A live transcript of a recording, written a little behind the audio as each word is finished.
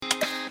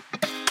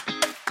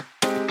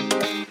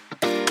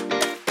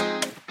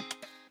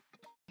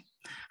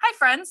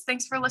friends.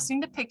 Thanks for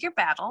listening to Pick Your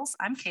Battles.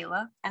 I'm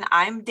Kayla. And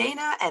I'm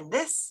Dana, and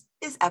this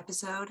is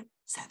episode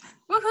 7.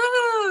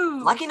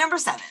 Woohoo! Lucky number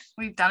 7.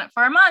 We've done it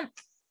for a month.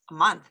 A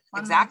month,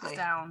 One exactly. month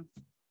down.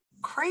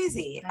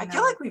 Crazy. I know.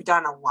 feel like we've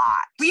done a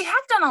lot. We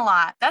have done a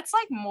lot. That's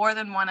like more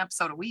than one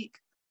episode a week.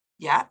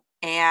 Yeah.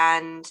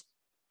 And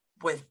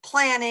with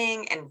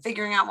planning and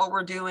figuring out what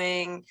we're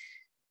doing,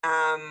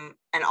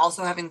 and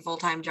also having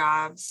full-time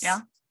jobs. Yeah.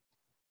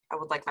 I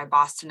would like my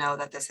boss to know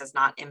that this has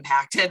not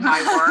impacted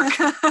my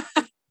work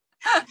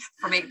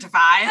from 8 to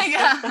 5.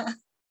 Yeah. As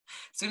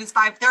soon as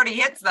 5:30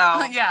 hits,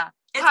 though. Yeah.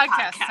 It's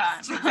Podcast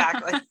podcast. time.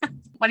 Exactly.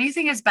 What do you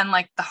think has been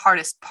like the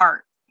hardest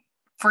part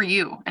for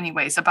you,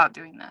 anyways, about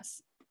doing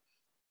this?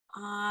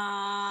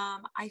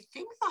 I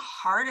think the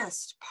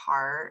hardest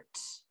part,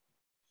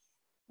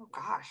 oh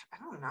gosh, I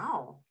don't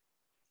know.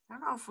 I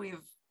don't know if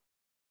we've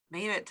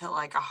made it to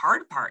like a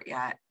hard part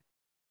yet.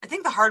 I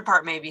think the hard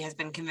part maybe has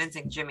been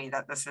convincing Jimmy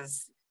that this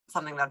is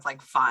something that's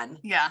like fun.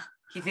 Yeah.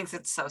 He thinks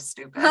it's so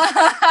stupid.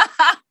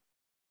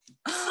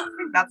 I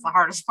think that's the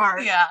hardest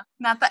part. Yeah.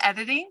 Not the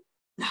editing?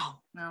 No,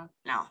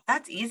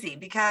 that's easy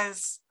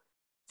because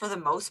for the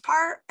most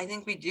part, I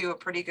think we do a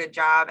pretty good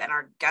job, and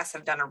our guests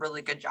have done a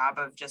really good job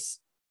of just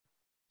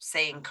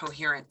saying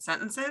coherent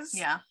sentences.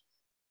 Yeah.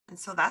 And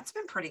so that's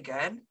been pretty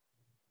good.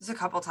 There's a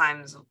couple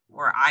times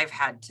where I've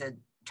had to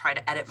try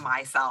to edit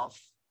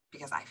myself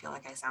because I feel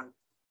like I sound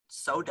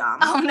so dumb.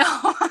 Oh,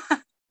 no.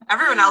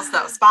 Everyone else,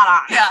 though, spot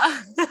on.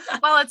 Yeah.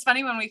 Well, it's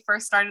funny, when we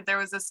first started, there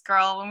was this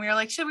girl, when we were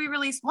like, should we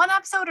release 1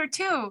 episode or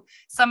 2?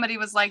 Somebody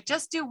was like,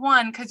 just do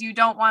 1 because you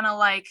don't want to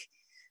like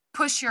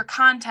push your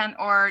content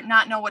or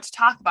not know what to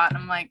talk about. And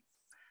I'm like,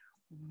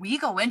 we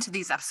go into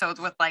these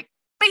episodes with like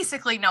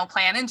basically no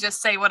plan and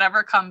just say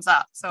whatever comes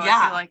up. So yeah.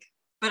 I feel like.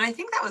 But I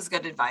think that was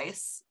good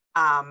advice,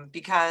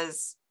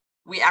 because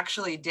we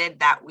actually did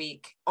that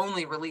week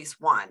only release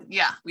 1.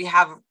 Yeah. We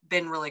have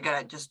been really good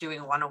at just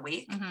doing 1 a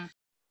week. Mm-hmm.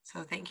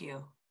 So thank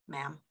you,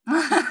 ma'am.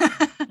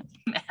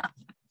 Ma'am.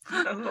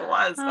 I don't know who it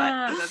was,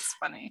 but that's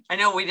funny. I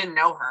know we didn't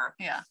know her.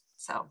 Yeah.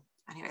 So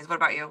anyways, what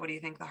about you? What do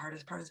you think the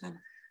hardest part has been?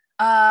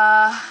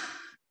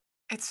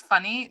 It's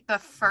funny. The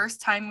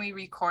first time we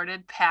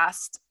recorded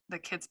past the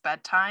kids'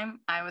 bedtime,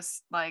 I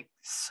was like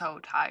so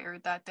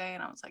tired that day.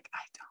 And I was like, I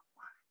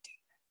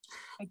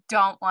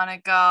don't want to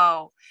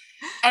go.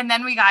 And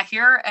then we got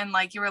here and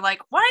like, you were like,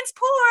 wine's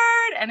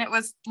poured. And it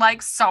was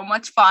like so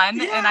much fun.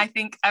 Yeah. And I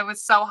think I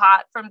was so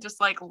hot from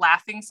just like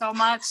laughing so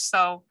much.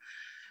 So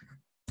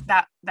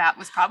that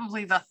was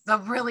probably the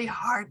really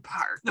hard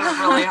part. The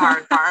really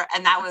hard part.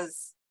 And that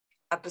was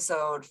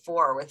episode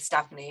 4 with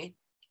Stephanie.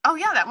 Oh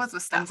yeah, that was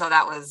with Stephanie. And so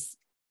that was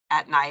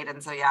at night.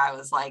 And so, yeah, I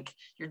was like,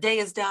 your day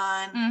is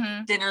done.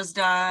 Mm-hmm. Dinner's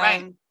done.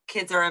 Right.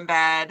 Kids are in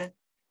bed.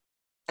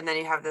 And then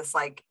you have this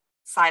like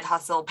side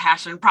hustle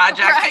passion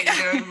project right. that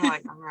you're doing. I'm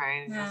like, all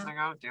right, I guess I'm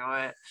gonna do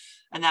it.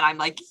 And then I'm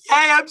like,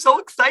 yay, I'm so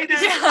excited.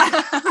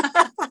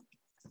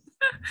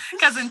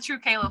 Because in true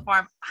Kayla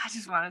form, I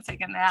just want to take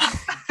a nap.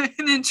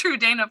 And in true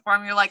Dana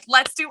form, you're like,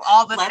 let's do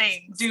all the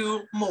things. Let's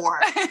do more.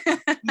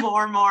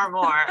 more.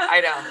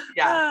 I know.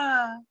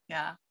 Yeah.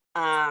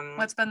 Yeah.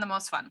 What's been the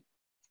most fun?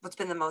 What's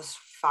been the most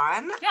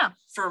fun? Yeah.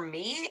 For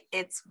me,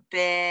 it's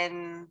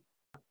been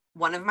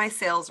one of my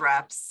sales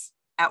reps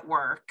at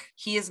work.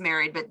 He is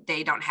married, but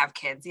they don't have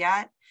kids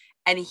yet.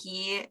 And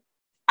he,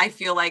 I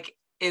feel like,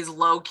 is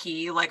low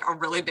key, like a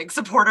really big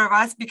supporter of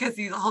us, because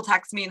he'll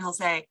text me and he'll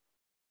say,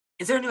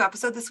 is there a new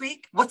episode this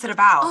week? What's it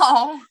about?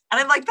 Oh.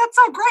 And I'm like, that's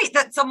so great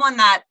that someone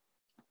that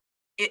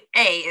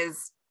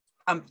is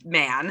a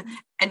man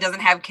and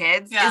doesn't have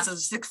kids is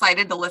just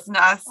excited to listen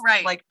to us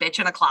like bitch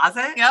in a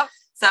closet. Yep.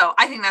 So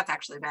I think that's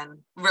actually been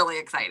really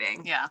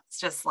exciting. Yeah. It's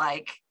just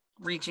like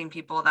reaching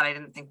people that I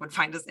didn't think would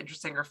find us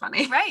interesting or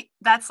funny. Right.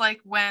 That's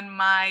like when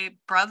my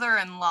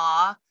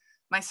brother-in-law,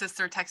 my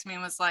sister texted me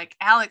and was like,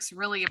 Alex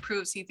really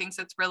approves. He thinks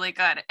it's really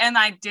good. And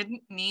I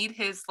didn't need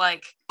his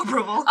like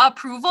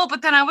approval.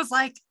 But then I was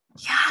like,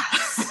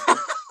 yes,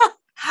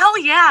 hell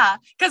yeah.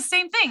 Because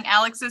same thing.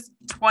 Alex is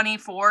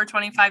 24,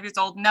 25 years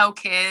old, no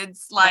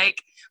kids,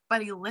 like,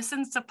 but he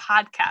listens to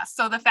podcasts.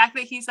 So the fact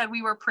that he said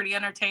we were pretty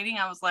entertaining,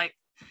 I was like,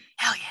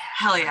 hell yeah.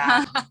 Hell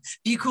yeah.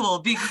 Be cool.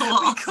 Be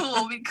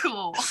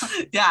cool.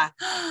 Yeah.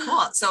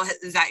 Cool. So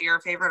is that your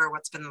favorite, or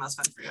what's been the most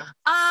fun for you?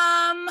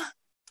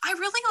 I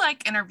really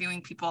like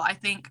interviewing people. I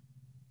think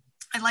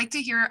I like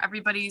to hear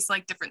everybody's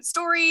like different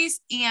stories.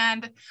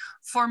 And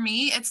for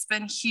me, it's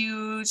been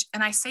huge.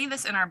 And I say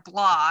this in our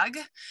blog.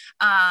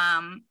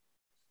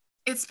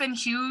 It's been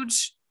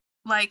huge,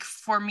 like,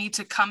 for me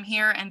to come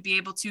here and be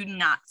able to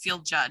not feel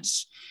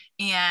judged.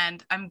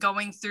 And I'm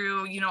going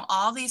through,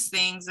 all these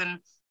things. And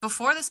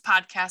before this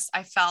podcast,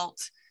 I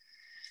felt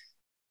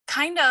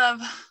kind of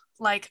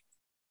like,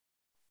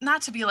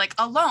 not to be like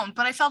alone,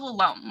 but I felt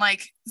alone.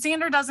 Like,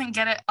 Xander doesn't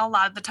get it a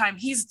lot of the time.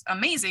 He's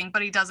amazing,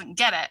 but he doesn't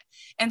get it.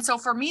 And so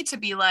for me to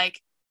be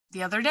like,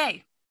 the other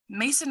day,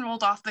 Mason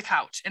rolled off the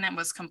couch and it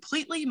was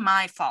completely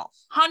my fault.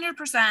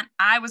 100%.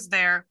 I was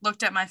there,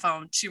 looked at my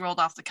phone. She rolled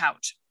off the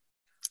couch.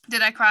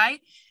 Did I cry?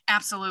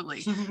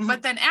 Absolutely.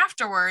 But then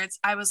afterwards,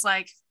 I was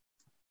like,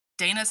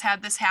 Dana's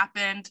had this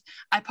happened.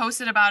 I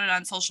posted about it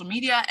on social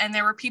media, and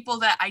there were people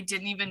that I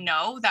didn't even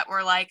know that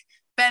were like,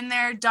 been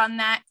there, done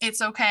that,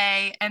 it's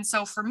okay. And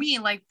so for me,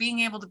 like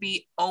being able to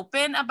be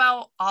open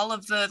about all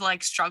of the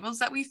like struggles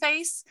that we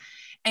face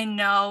and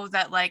know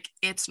that like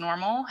it's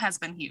normal has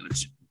been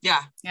huge.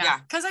 Yeah.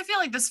 Because I feel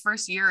like this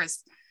first year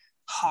is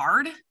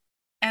hard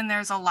and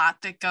there's a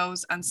lot that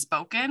goes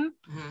unspoken.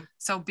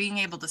 So being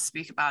able to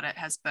speak about it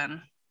has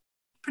been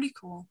pretty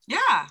cool.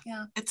 Yeah.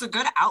 Yeah. It's a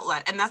good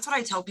outlet. And that's what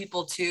I tell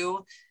people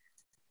too,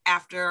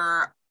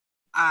 after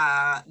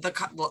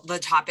the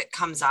topic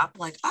comes up,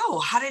 like, oh,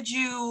 how did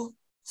you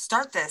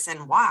start this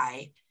and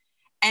why?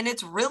 And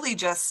it's really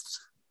just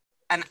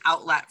an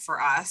outlet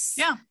for us.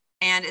 Yeah.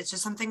 And it's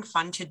just something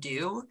fun to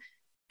do.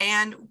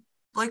 And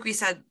like we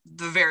said,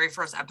 the very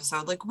first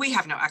episode, like we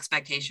have no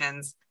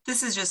expectations.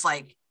 This is just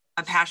like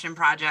a passion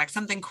project,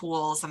 something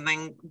cool,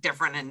 something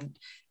different, and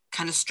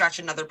kind of stretch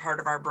another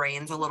part of our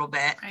brains a little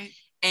bit. Right.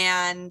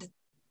 And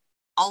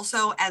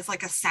also as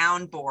like a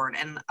soundboard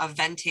and a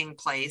venting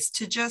place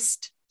to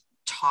just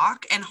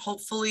talk and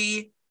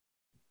hopefully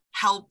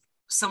help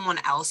someone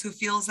else who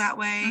feels that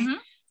way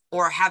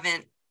or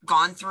haven't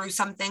gone through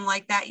something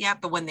like that yet.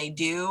 But when they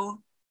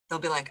do, they'll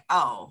be like,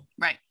 oh,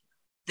 right,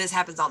 this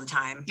happens all the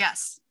time.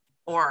 Yes.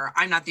 Or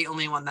I'm not the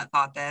only one that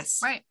thought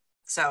this. Right.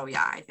 So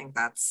yeah, I think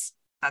that's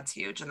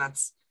huge. And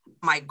that's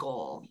my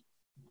goal.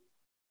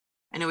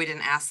 I know we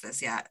didn't ask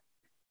this yet.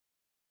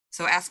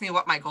 So ask me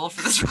what my goal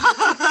for this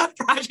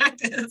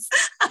project is.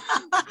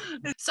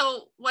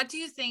 So what do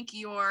you think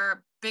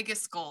your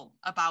biggest goal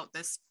about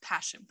this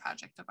passion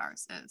project of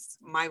ours is?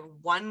 My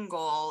one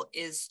goal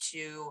is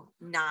to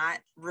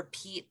not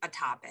repeat a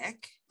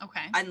topic.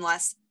 Okay.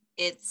 Unless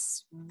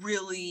it's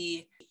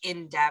really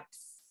in-depth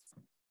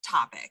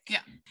topic.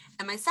 Yeah.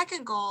 And my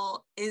second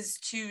goal is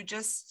to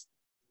just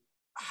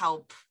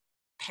help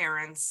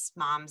parents,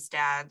 moms,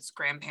 dads,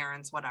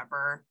 grandparents,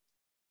 whatever,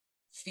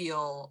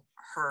 feel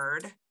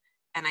heard.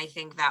 And I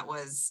think that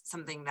was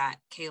something that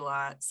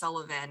Kayla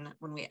Sullivan,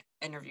 when we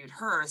interviewed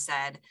her,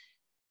 said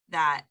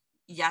that,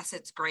 yes,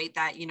 it's great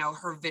that, you know,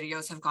 her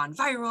videos have gone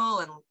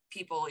viral and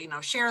people, you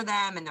know, share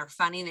them and they're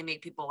funny and they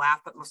make people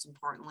laugh. But most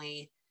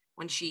importantly,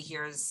 when she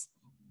hears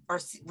or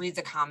reads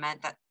a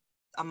comment that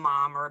a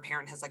mom or a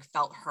parent has like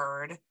felt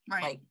heard,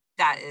 right, like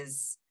that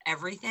is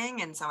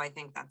everything. And so I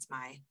think that's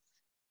my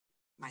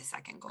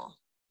second goal.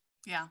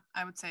 Yeah,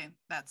 I would say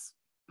that's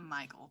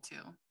my goal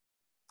too,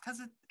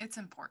 because it's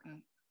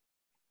important.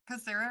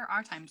 Because there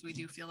are times we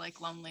do feel like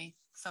lonely.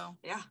 So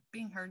yeah,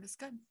 being heard is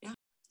good. Yeah.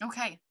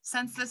 Okay.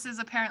 Since this is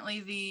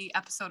apparently the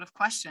episode of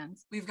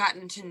questions, we've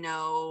gotten to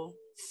know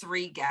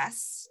 3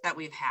 guests that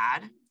we've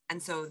had.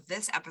 And so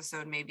this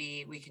episode,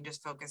 maybe we can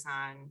just focus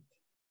on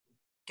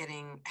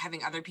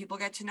having other people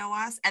get to know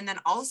us. And then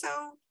also,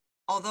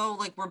 although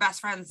like we're best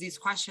friends, these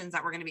questions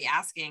that we're going to be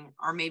asking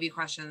are maybe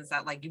questions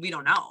that like we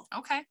don't know.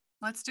 Okay.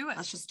 Let's do it.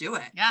 Let's just do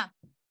it. Yeah.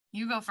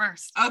 You go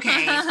first.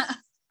 Okay.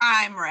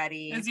 I'm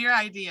ready. It's your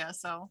idea,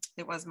 so.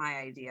 It was my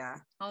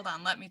idea. Hold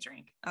on, let me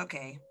drink.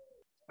 Okay,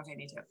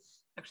 me too.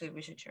 Actually,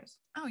 we should cheers.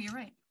 Oh, you're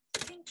right.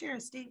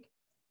 Cheers, stink.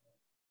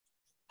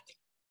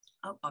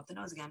 Oh, off the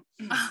nose again.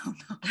 Oh,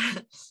 no.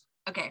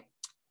 Okay,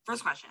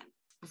 first question.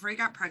 Before you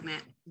got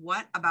pregnant,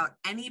 what about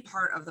any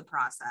part of the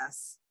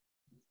process,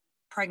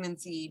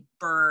 pregnancy,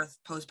 birth,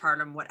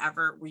 postpartum,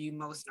 whatever, were you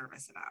most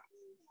nervous about?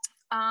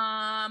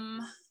 I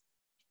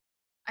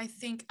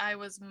think I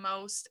was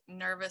most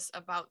nervous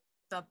about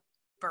the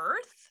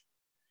birth,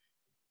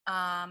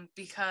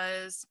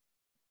 because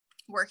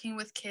working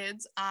with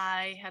kids,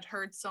 I had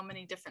heard so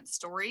many different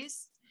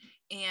stories,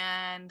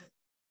 and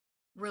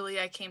really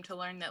I came to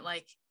learn that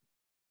like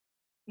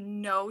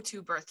no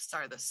 2 births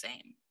are the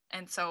same.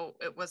 And so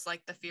it was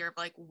like the fear of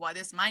like, what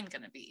is mine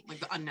going to be? Like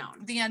the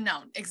unknown. The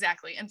unknown,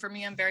 exactly. And for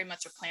me, I'm very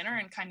much a planner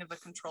and kind of a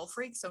control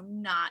freak. So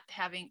not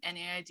having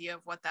any idea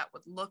of what that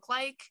would look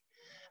like.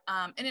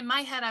 And in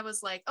my head, I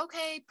was like,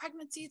 okay,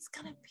 pregnancy, it's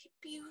going to be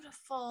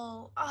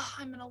beautiful. Oh,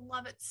 I'm going to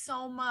love it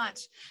so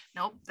much.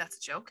 Nope, that's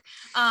a joke.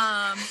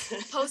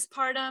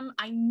 Postpartum,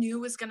 I knew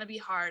was going to be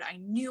hard. I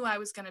knew I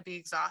was going to be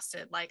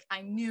exhausted. Like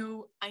I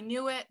knew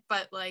it,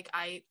 but like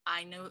I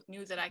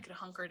knew that I could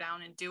hunker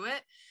down and do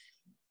it.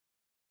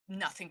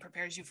 Nothing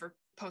prepares you for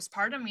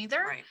postpartum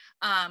either. Right.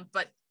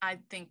 But I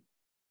think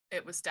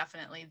it was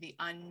definitely the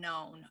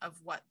unknown of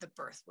what the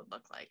birth would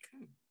look like.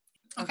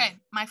 Okay,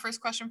 my first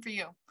question for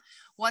you.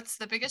 What's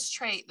the biggest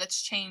trait that's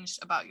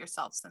changed about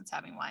yourself since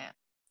having Wyatt?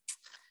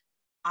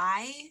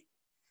 I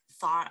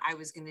thought I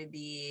was going to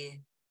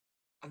be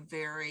a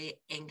very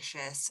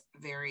anxious,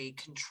 very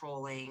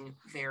controlling,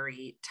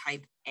 very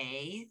type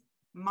A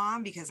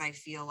mom, because I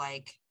feel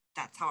like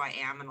that's how I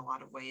am in a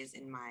lot of ways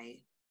in my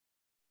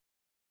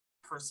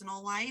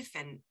personal life.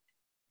 And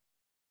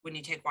when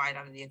you take Wyatt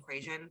out of the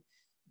equation,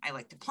 I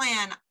like to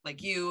plan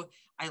like you.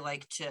 I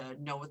like to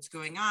know what's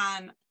going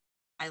on.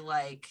 I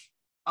like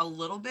a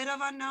little bit of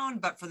unknown,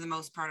 but for the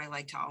most part, I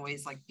like to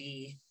always like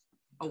be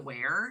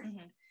aware.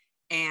 Mm-hmm.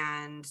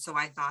 And so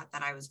I thought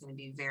that I was going to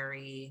be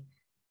very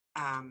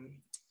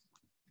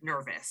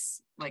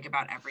nervous, like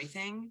about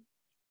everything.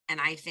 And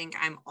I think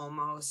I'm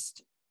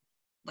almost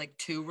like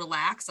too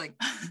relaxed, like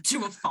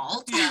to a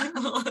fault. Yeah.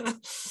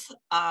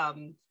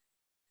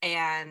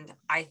 And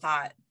I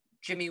thought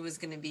Jimmy was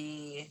going to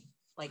be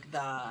like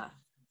the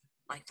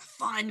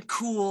fun,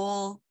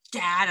 cool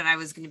dad. And I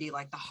was going to be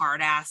like the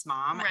hard ass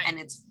mom. Right. And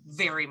it's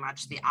very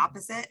much the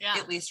opposite,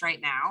 at least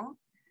right now.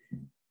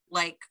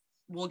 Like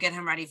we'll get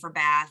him ready for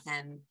bath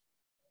and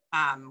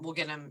we'll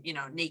get him, you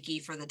know,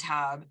 naked for the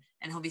tub,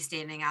 and he'll be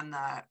standing on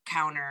the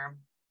counter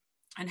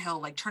and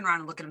he'll like turn around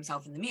and look at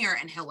himself in the mirror,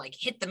 and he'll like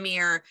hit the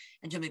mirror,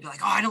 and Jimmy be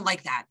like, oh, I don't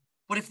like that.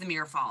 What if the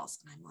mirror falls?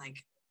 And I'm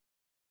like,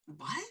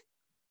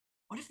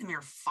 what if the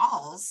mirror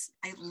falls?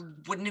 I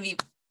wouldn't have even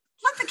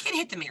let the kid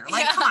hit the mirror.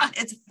 Like, come on,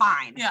 it's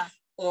fine. Yeah.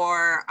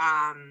 Or,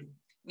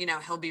 you know,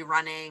 he'll be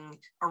running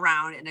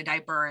around in a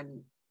diaper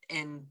and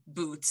in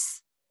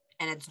boots,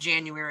 and it's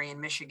January in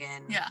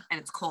Michigan, and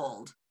it's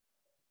cold.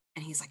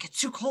 And he's like,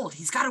 it's too cold.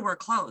 He's got to wear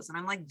clothes. And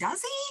I'm like,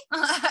 does he?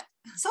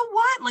 So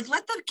what? Like,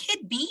 let the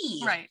kid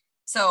be. Right.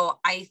 So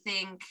I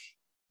think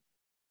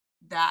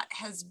that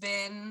has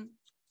been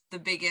the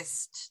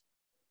biggest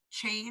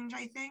change,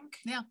 I think.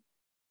 Yeah.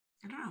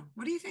 I don't know.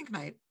 What do you think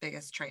my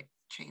biggest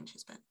change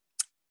has been?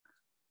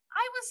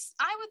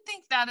 I would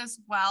think that as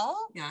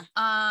well. Yeah.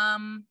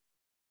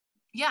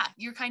 Yeah,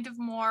 you're kind of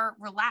more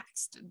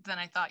relaxed than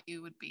I thought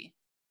you would be.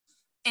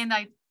 And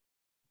I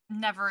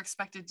never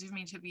expected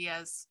Jimmy to be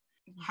as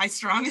high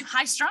strung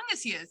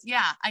as he is.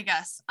 Yeah, I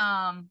guess.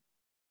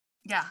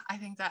 Yeah, I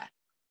think that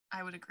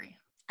I would agree.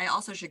 I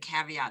also should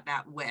caveat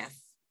that with,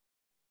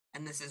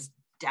 and this is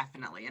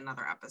definitely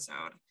another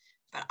episode,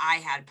 but I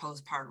had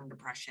postpartum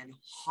depression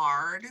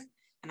hard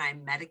and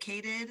I'm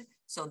medicated.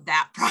 So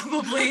that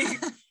probably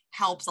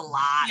helps a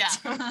lot.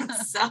 Yeah.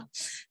 So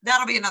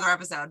that'll be another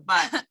episode.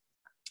 But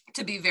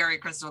to be very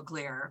crystal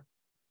clear,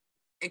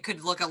 it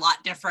could look a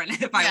lot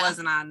different if I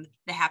wasn't on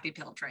the happy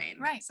pill train.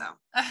 Right. So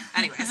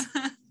anyways,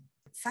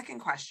 second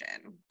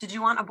question. Did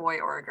you want a boy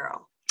or a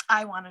girl?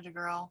 I wanted a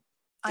girl.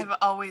 I've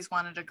always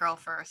wanted a girl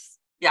first.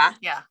 Yeah?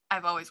 Yeah,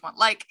 I've always wanted,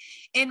 like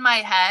in my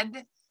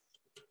head,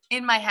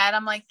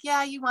 I'm like,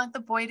 yeah, you want the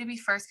boy to be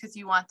first because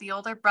you want the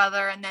older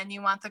brother and then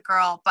you want the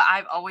girl. But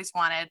I've always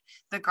wanted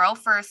the girl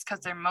first because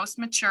they're most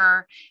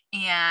mature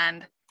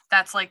and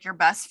that's like your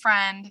best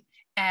friend.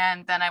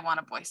 And then I want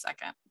a boy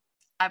second.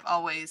 I've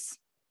always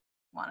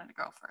wanted a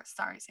girl first.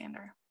 Sorry,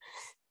 Xander.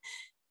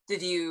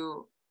 Did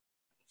you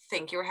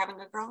think you were having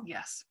a girl?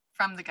 Yes,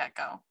 from the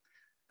get-go.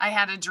 I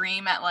had a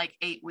dream at like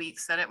 8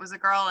 weeks that it was a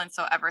girl. And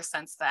so ever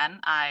since then,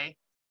 I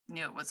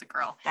knew it was a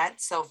girl.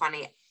 That's so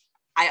funny.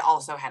 I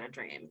also had a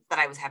dream that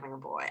I was having a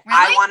boy. Really?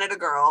 I wanted a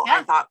girl. Yeah.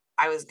 I thought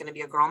I was going to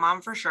be a girl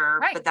mom for sure.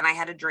 Right. But then I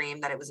had a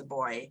dream that it was a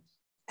boy.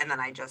 And then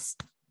I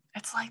just.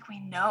 It's like we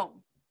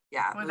know.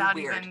 Yeah. Without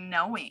even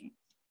knowing.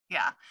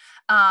 Yeah.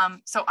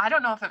 So I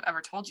don't know if I've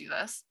ever told you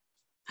this,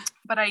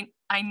 but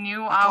I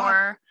knew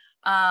our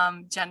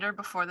gender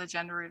before the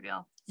gender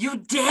reveal. You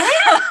did?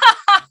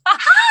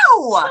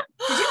 How?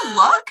 Did you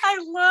look? I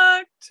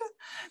looked.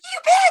 You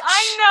bitch.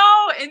 I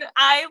know. And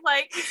I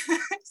like,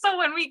 so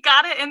when we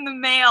got it in the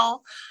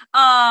mail,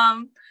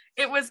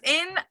 it was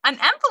in an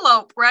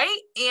envelope, right?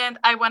 And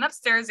I went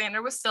upstairs.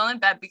 Xander was still in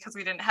bed because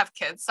we didn't have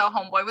kids. So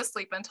homeboy was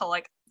sleeping until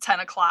like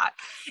 10 o'clock.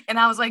 And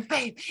I was like,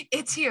 babe,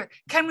 it's here.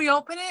 Can we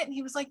open it? And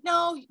he was like,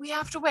 no, we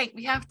have to wait.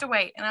 We have to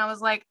wait. And I was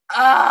like,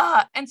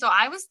 and so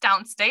I was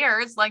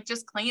downstairs, like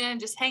just cleaning,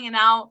 just hanging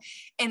out.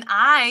 And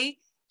I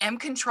am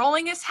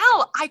controlling as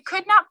hell. I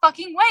could not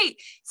fucking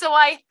wait. So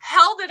I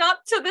held it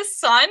up to the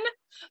sun,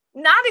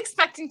 not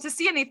expecting to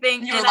see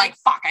anything. You were like,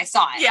 fuck, I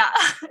saw it. Yeah.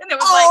 And it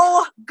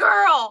was like,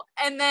 girl.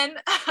 And then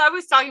I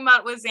was talking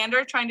about it with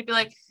Xander, trying to be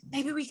like,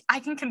 maybe I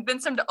can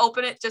convince him to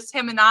open it, just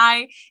him and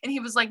I. And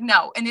he was like,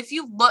 no. And if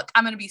you look,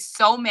 I'm going to be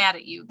so mad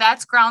at you.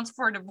 That's grounds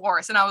for a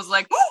divorce. And I was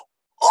like,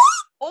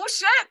 oh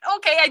shit.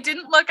 Okay. I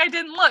didn't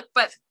look,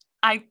 but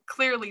I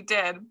clearly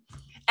did.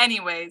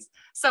 Anyways,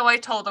 so I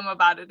told him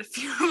about it a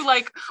few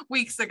like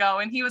weeks ago,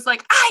 and he was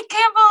like, I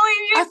can't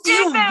believe you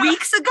did that. A few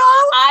weeks ago?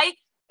 I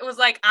was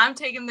like, I'm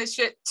taking this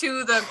shit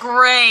to the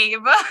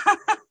grave.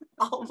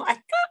 Oh my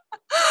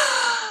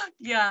God.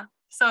 Yeah.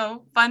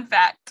 So fun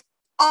fact.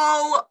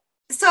 Oh,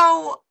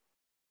 so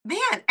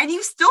man, and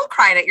you still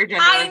cried at your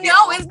gender reveal.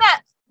 Know, isn't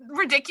that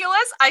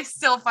ridiculous? I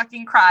still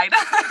fucking cried.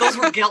 Those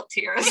were guilt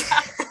tears.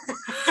 Yeah.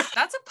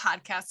 That's a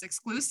podcast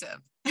exclusive.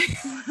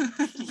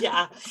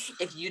 Yeah.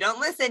 If you don't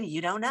listen,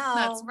 you don't know.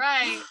 That's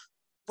right.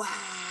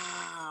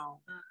 Wow.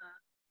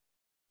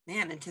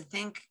 Man, and to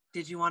think,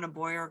 did you want a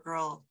boy or a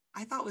girl?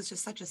 I thought was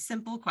just such a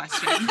simple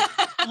question.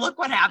 Look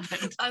what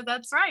happened.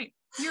 That's right.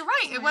 You're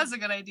right. It was a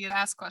good idea to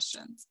ask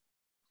questions.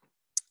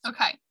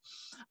 Okay.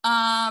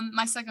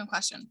 My second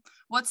question.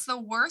 What's the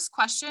worst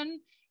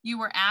question you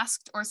were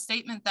asked or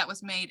statement that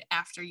was made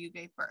after you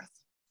gave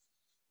birth?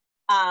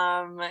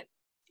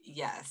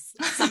 Yes.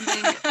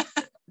 Something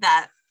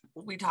that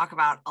we talk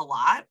about a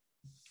lot.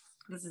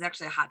 This is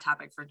actually a hot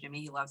topic for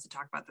Jimmy. He loves to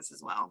talk about this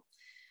as well.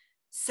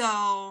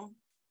 So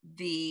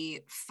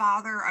the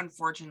father,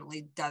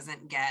 unfortunately,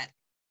 doesn't get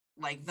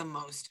like the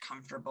most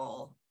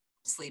comfortable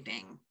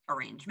sleeping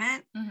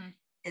arrangement. Mm-hmm.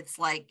 It's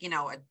like,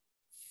 a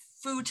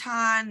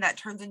futon that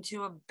turns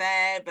into a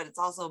bed, but it's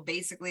also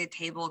basically a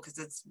table because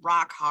it's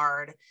rock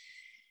hard.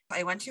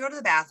 I went to go to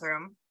the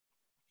bathroom,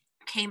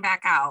 came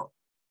back out,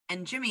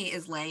 and Jimmy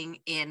is laying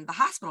in the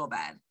hospital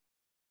bed.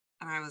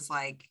 And I was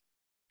like,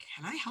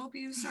 can I help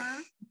you,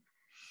 sir?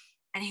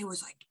 And he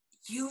was like,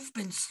 you've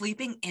been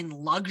sleeping in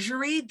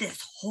luxury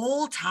this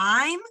whole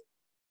time?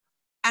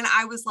 And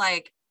I was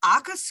like,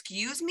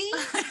 excuse me?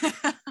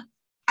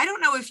 I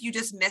don't know if you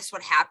just missed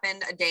what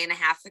happened a day and a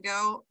half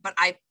ago, but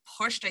I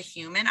pushed a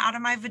human out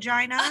of my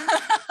vagina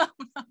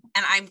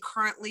and I'm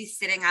currently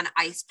sitting on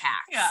ice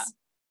packs. Yeah.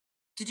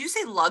 Did you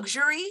say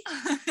luxury?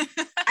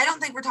 I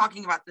don't think we're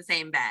talking about the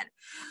same bed.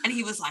 And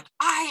he was like,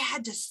 I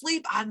had to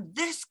sleep on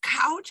this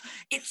couch.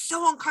 It's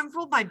so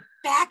uncomfortable. My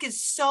back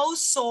is so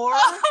sore.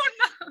 Oh,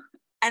 no.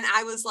 And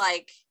I was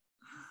like,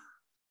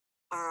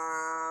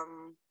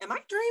 am I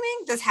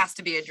dreaming? This has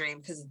to be a dream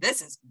because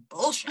this is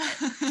bullshit.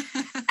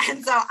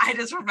 And so I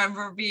just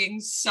remember being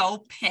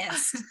so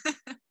pissed.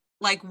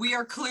 Like, we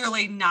are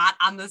clearly not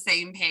on the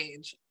same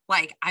page.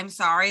 Like, I'm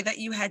sorry that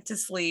you had to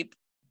sleep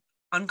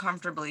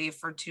uncomfortably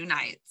for 2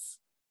 nights.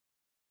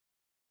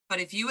 But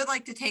if you would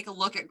like to take a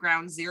look at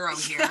ground zero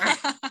here,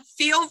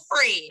 feel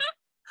free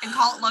and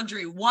call it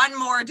luxury one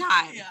more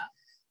time. Yeah.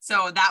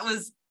 So that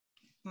was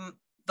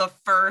the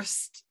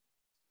first,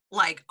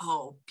 like,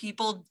 oh,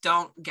 people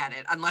don't get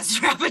it unless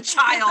you have a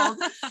child.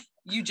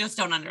 You just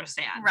don't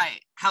understand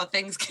how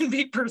things can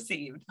be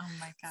perceived. Oh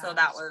my God. So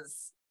that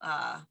was,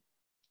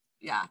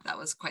 that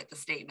was quite the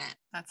statement.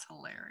 That's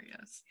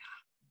hilarious.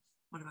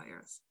 Yeah. What about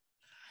yours?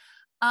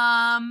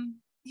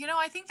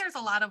 I think there's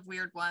a lot of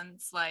weird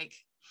ones. Like,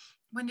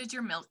 when did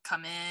your milk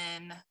come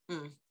in?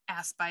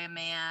 Asked by a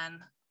man.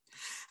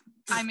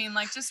 I mean,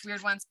 like, just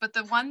weird ones. But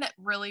the one that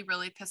really,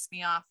 really pissed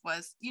me off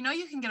was, you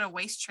can get a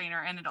waist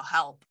trainer and it'll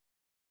help.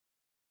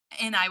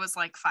 And I was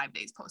like 5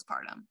 days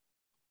postpartum.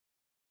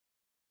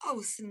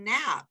 Oh,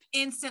 snap.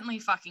 Instantly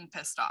fucking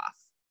pissed off.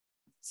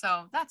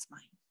 So that's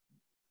mine.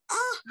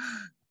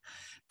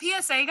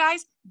 PSA,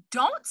 guys,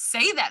 don't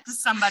say that to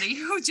somebody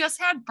who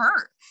just had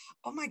birth.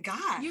 Oh my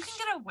God. You can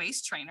get a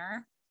waist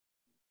trainer.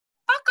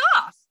 Fuck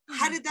off.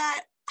 How did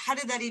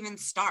that even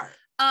start?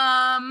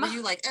 Were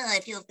you like, oh, I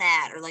feel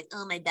fat, or like,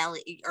 oh, my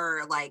belly,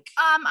 or like?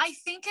 I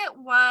think it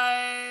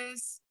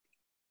was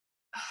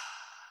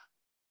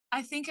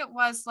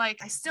like,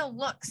 I still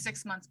look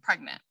 6 months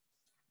pregnant.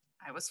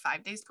 I was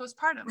 5 days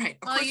postpartum. Right.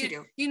 Of course you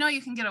do.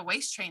 You can get a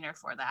waist trainer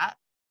for that.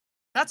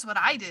 That's what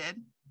I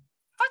did.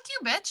 Fuck you,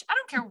 bitch. I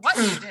don't care what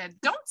you did.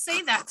 Don't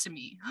say that to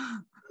me.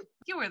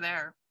 You were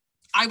there.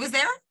 I was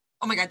there?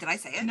 Oh my God, did I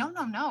say it? No.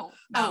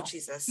 Oh,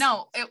 Jesus.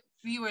 No,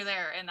 you were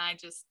there, and I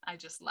just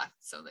left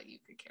so that you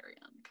could carry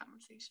on the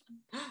conversation.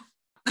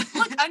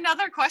 Look,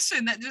 another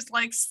question that just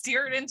like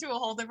steered into a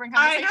whole different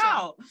conversation. I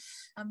know.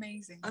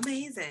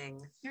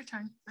 Amazing. Your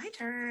turn. My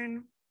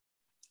turn.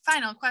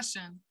 Final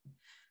question.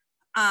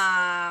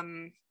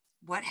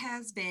 What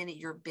has been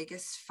your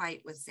biggest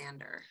fight with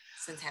Xander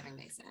since having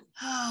Mason?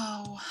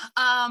 Oh,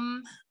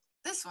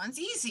 this one's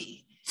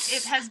easy.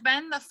 It has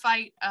been the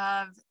fight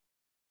of,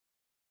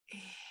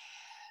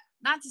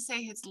 not to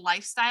say his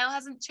lifestyle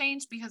hasn't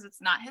changed, because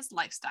it's not his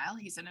lifestyle.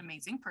 He's an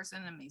amazing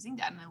person, an amazing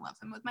dad, and I love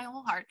him with my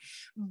whole heart.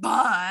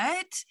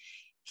 But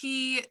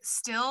he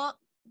still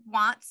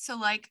wants to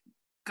like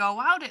go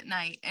out at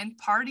night and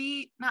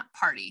party.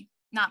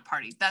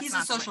 He's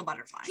a social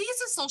butterfly.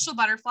 He's a social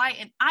butterfly,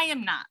 and I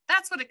am not.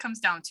 That's what it comes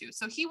down to.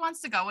 So he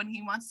wants to go and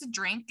he wants to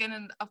drink.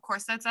 And of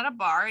course, that's at a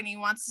bar, and he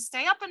wants to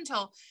stay up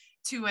until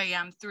 2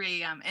 a.m.,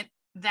 3 a.m. And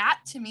that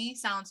to me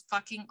sounds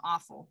fucking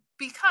awful,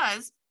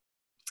 because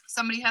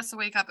somebody has to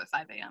wake up at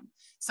 5 a.m.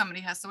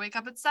 Somebody has to wake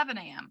up at 7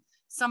 a.m.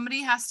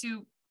 Somebody has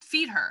to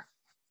feed her.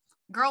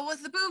 Girl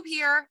with the boob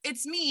here,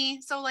 it's me.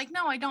 So like,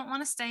 no, I don't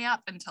want to stay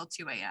up until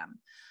 2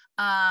 a.m.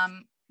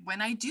 When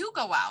I do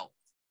go out,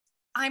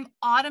 I'm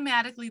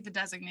automatically the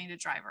designated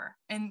driver,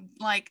 and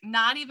like,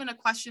 not even a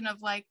question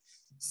of like,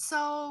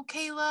 so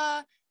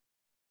Kayla,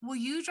 will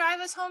you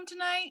drive us home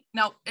tonight?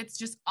 No, it's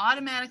just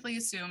automatically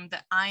assumed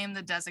that I am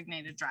the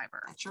designated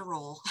driver. That's your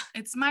role.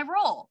 It's my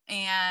role.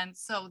 And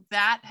so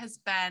that has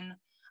been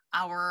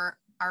our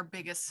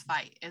biggest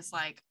fight, is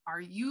like, are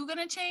you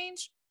going to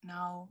change?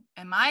 No.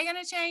 Am I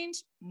going to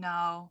change?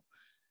 No.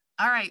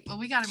 All right. Well,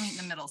 we got to meet in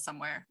the middle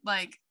somewhere.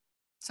 Like,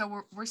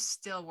 so we're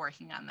still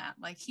working on that.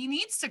 Like, he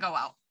needs to go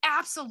out.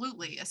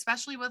 Absolutely.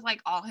 Especially with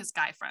like all his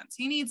guy friends.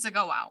 He needs to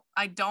go out.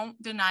 I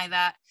don't deny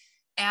that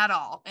at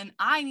all. And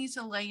I need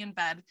to lay in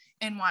bed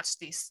and watch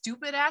these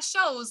stupid ass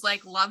shows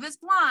like Love is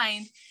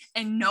Blind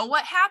and know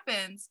what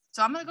happens.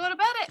 So I'm going to go to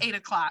bed at 8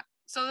 o'clock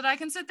so that I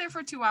can sit there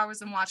for 2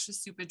 hours and watch the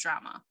stupid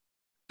drama.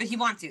 But he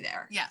wants you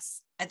there.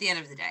 Yes. At the end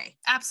of the day.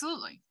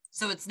 Absolutely.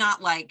 So it's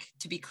not like,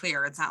 to be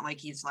clear, it's not like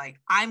he's like,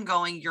 I'm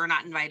going, you're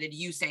not invited,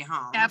 you stay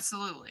home.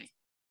 Absolutely.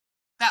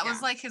 That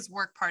was like his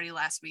work party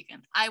last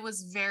weekend. I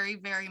was very,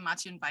 very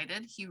much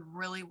invited. He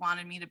really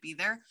wanted me to be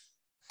there,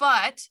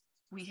 but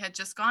we had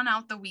just gone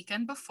out the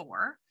weekend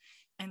before.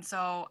 And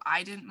so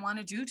I didn't want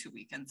to do 2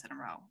 weekends in a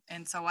row.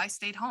 And so I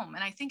stayed home.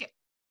 And I think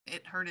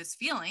it hurt his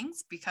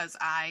feelings because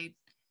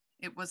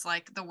it was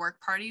like the work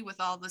party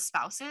with all the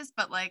spouses,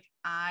 but like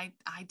I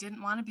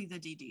didn't want to be the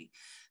DD.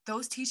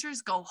 Those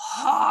teachers go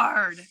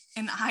hard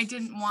and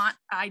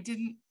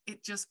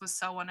it just was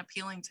so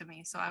unappealing to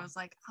me. So I was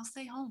like, I'll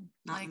stay home.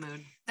 Not like,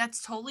 mood.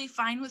 That's totally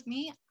fine with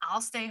me.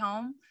 I'll stay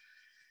home.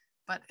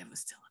 But it was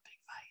still a big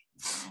fight.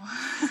 So.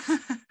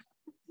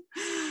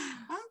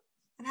 Well,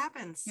 it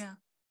happens. Yeah.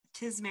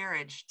 Tis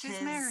marriage.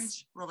 Tis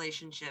marriage.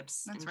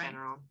 Relationships in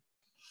general.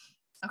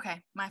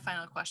 Okay. My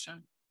final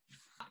question.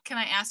 Can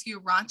I ask you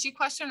a raunchy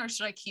question or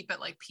should I keep it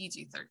like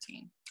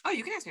PG-13? Oh,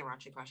 you can ask me a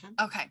raunchy question.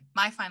 Okay.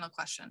 My final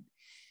question.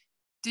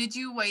 Did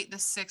you wait the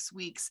 6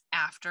 weeks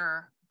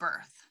after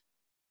birth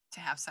to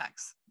have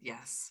sex?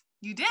 Yes.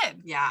 You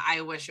did? Yeah.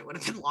 I wish it would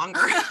have been longer.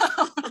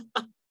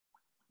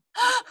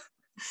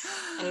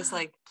 I was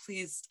like,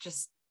 please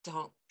just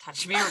don't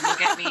touch me or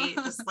look at me.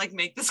 Just like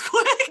make this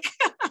quick.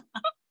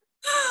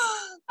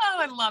 Oh,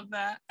 I love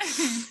that.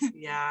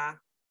 Yeah.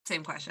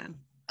 Same question.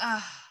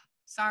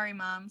 Sorry,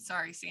 Mom.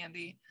 Sorry,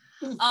 Sandy.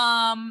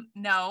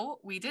 No,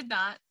 we did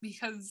not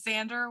because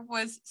Xander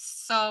was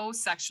so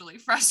sexually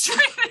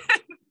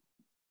frustrated.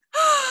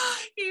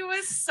 He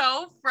was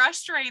so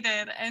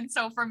frustrated. And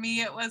so for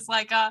me, it was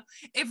like,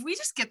 if we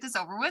just get this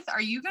over with,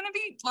 are you going to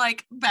be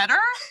like better?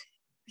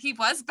 He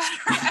was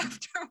better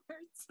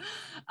afterwards.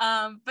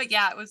 But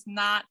yeah, it was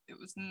not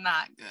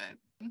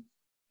good.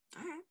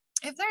 All right.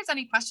 If there's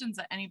any questions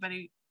that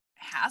anybody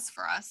has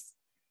for us,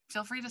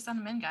 feel free to send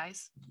them in,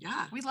 guys.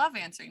 Yeah. We love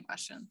answering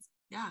questions.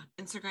 Yeah.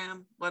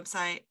 Instagram,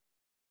 website,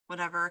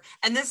 whatever.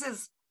 And this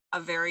is a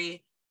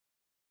very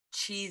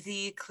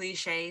cheesy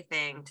cliche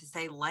thing to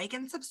say, like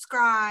and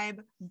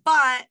subscribe,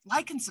 but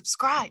like and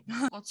subscribe.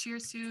 Well,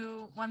 cheers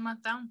to 1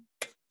 month down.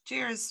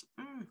 Cheers.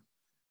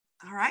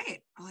 All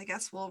right. Well, I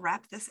guess we'll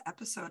wrap this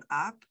episode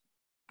up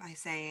by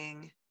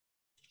saying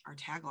our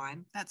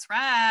tagline. That's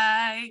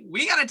right.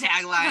 We got a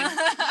tagline.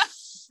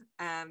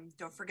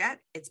 Don't forget,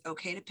 it's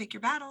okay to pick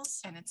your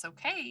battles. And it's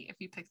okay if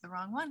you pick the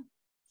wrong one.